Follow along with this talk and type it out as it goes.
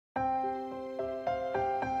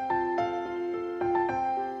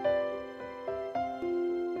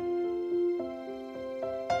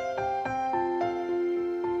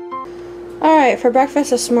Alright, for breakfast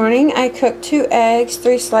this morning, I cooked 2 eggs,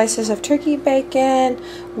 3 slices of turkey bacon,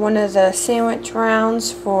 one of the sandwich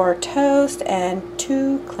rounds for toast, and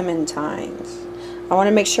 2 clementines. I want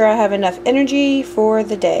to make sure I have enough energy for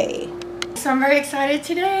the day. So I'm very excited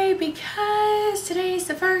today because today is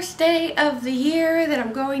the first day of the year that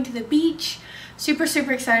I'm going to the beach. Super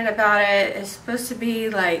excited about it. It's supposed to be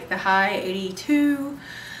like the high 82.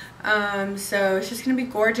 So it's just going to be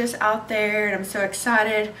gorgeous out there, and I'm so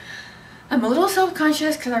excited. I'm a little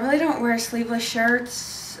self-conscious because I really don't wear sleeveless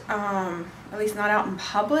shirts, at least not out in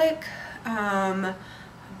public, but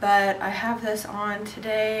I have this on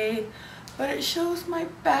today, but it shows my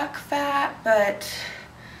back fat, but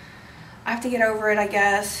I have to get over it, I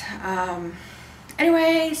guess.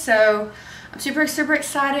 Anyway, so I'm super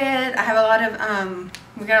excited. I have a lot of,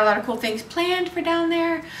 we got a lot of cool things planned for down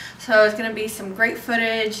there, so it's going to be some great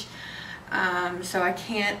footage. So I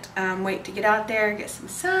can't wait to get out there and get some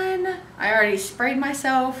sun. I already sprayed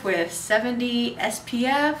myself with 70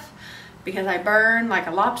 SPF because I burn like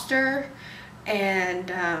a lobster,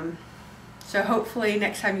 and so hopefully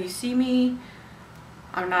next time you see me,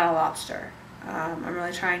 I'm not a lobster. I'm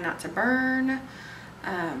really trying not to burn.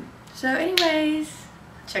 So anyways,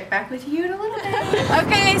 check back with you in a little bit.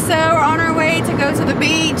 Okay, so we're on our way to go to the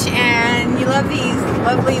beach, and you love these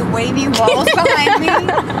lovely wavy walls behind me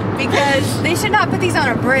because they should not put these on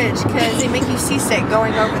a bridge because they make you seasick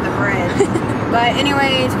going over the bridge. But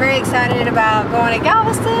anyways, very excited about going to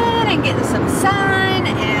Galveston and getting some sun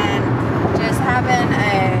and just having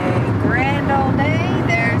a grand old day.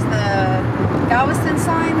 There's the Galveston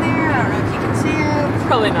sign there. I don't know if you can see it.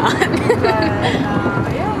 Probably not.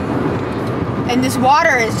 But yeah. And this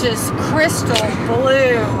water is just crystal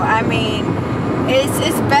blue. I mean,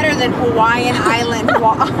 it's better than Hawaiian Island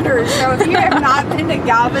water. So if you have not been to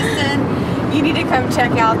Galveston, you need to come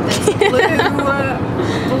check out this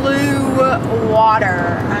blue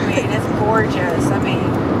water. I mean, it's gorgeous. I mean,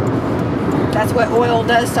 that's what oil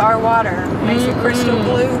does to our water. It makes it crystal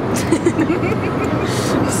blue.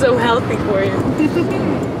 So healthy for you.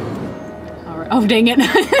 All right. Oh, dang it.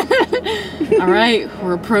 All right,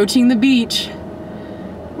 we're approaching the beach.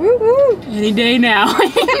 Woo woo. Any day now.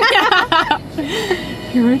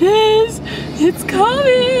 Here it is. It's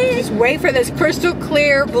coming. Just wait for this crystal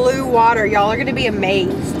clear blue water. Y'all are going to be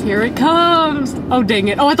amazed. Here it comes. Oh, dang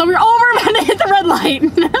it. Oh, I thought we were about to hit the red light.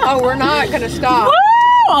 Oh, we're not going to stop. Woo!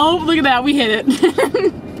 Oh, look at that. We hit it.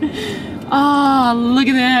 Ah, look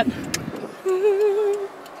at that.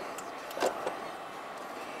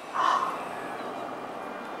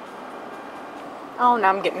 Oh, now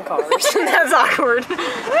I'm getting cars. That's awkward. Woo!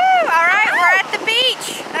 Alright, we're at the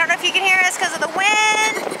beach. I don't know if you can hear us because of the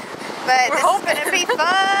wind, but this is going to be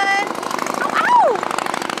fun. Ow!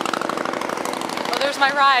 Oh, there's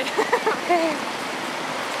my ride. Okay.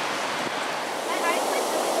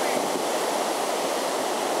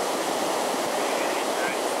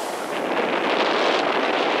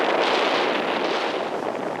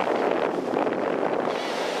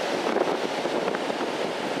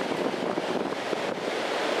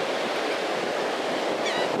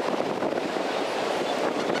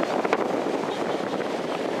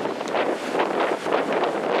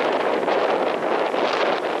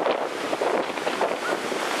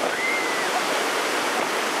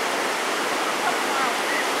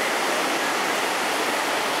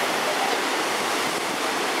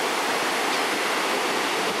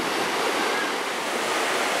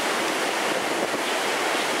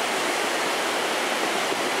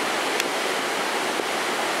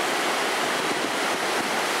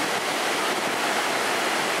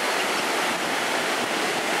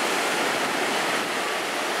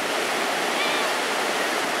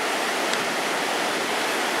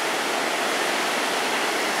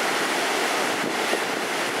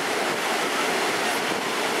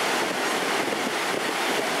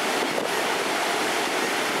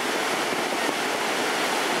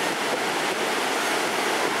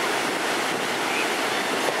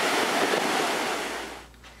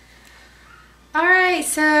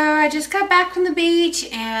 So I just got back from the beach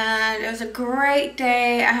and it was a great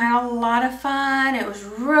day. I had a lot of fun. It was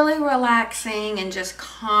really relaxing and just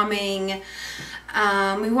calming.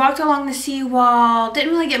 We walked along the seawall,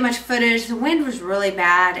 didn't really get much footage. The wind was really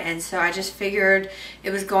bad, and so I just figured it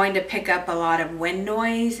was going to pick up a lot of wind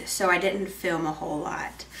noise, so I didn't film a whole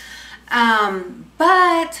lot.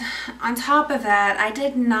 But on top of that, I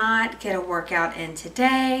did not get a workout in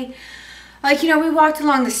today. Like, you know, we walked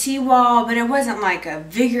along the seawall, but it wasn't like a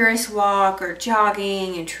vigorous walk or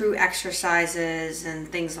jogging and true exercises and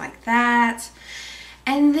things like that.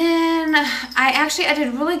 And then I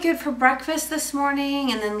did really good for breakfast this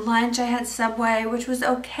morning, and then lunch I had Subway, which was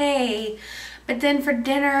okay. But then for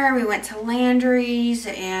dinner we went to Landry's,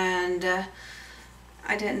 and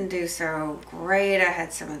I didn't do so great. I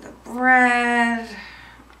had some of the bread,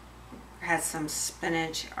 had some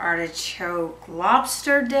spinach artichoke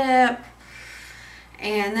lobster dip,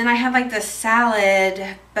 and then I had like the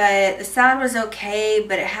salad, but the salad was okay,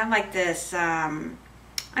 but it had like this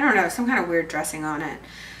I don't know, some kind of weird dressing on it,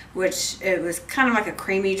 which it was kind of like a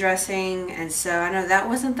creamy dressing, and so I know that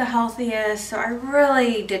wasn't the healthiest, so I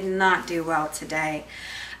really did not do well today.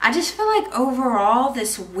 I just feel like overall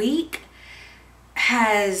this week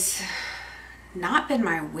has not been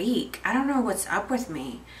my week. I don't know what's up with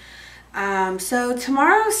me. So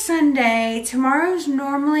tomorrow's Sunday. Tomorrow's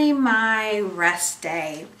normally my rest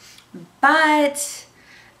day, but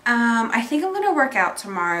I think I'm going to work out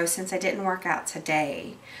tomorrow since I didn't work out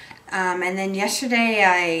today. And then yesterday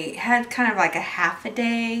I had kind of like a half a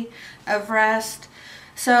day of rest.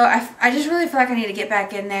 So I just really feel like I need to get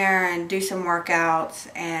back in there and do some workouts.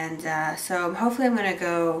 And so hopefully I'm going to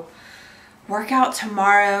go work out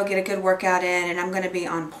tomorrow, get a good workout in, and I'm going to be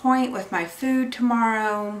on point with my food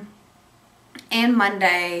tomorrow and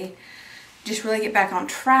Monday. Just really get back on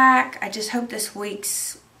track. I just hope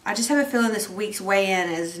I just have a feeling this week's weigh-in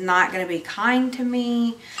is not going to be kind to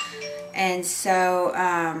me. And so,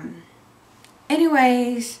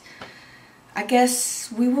 anyways, I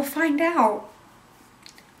guess we will find out.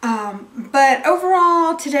 But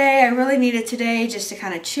overall, today, I really needed today just to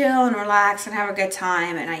kind of chill and relax and have a good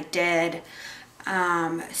time, and I did.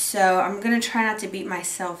 So I'm going to try not to beat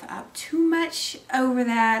myself up too much over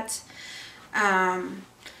that.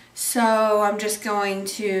 So I'm just going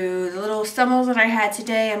to, the little stumbles that I had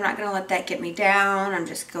today, I'm not going to let that get me down. I'm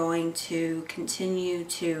just going to continue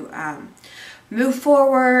to move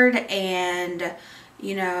forward and,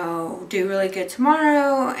 you know, do really good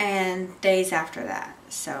tomorrow and days after that.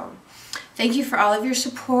 So thank you for all of your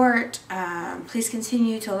support. Please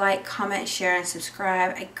continue to like, comment, share, and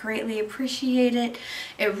subscribe. I greatly appreciate it.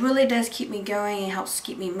 It really does keep me going and helps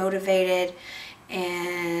keep me motivated.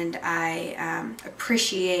 And I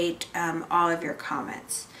appreciate all of your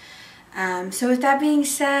comments. So with that being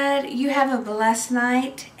said, you have a blessed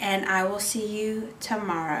night, and I will see you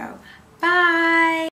tomorrow. Bye!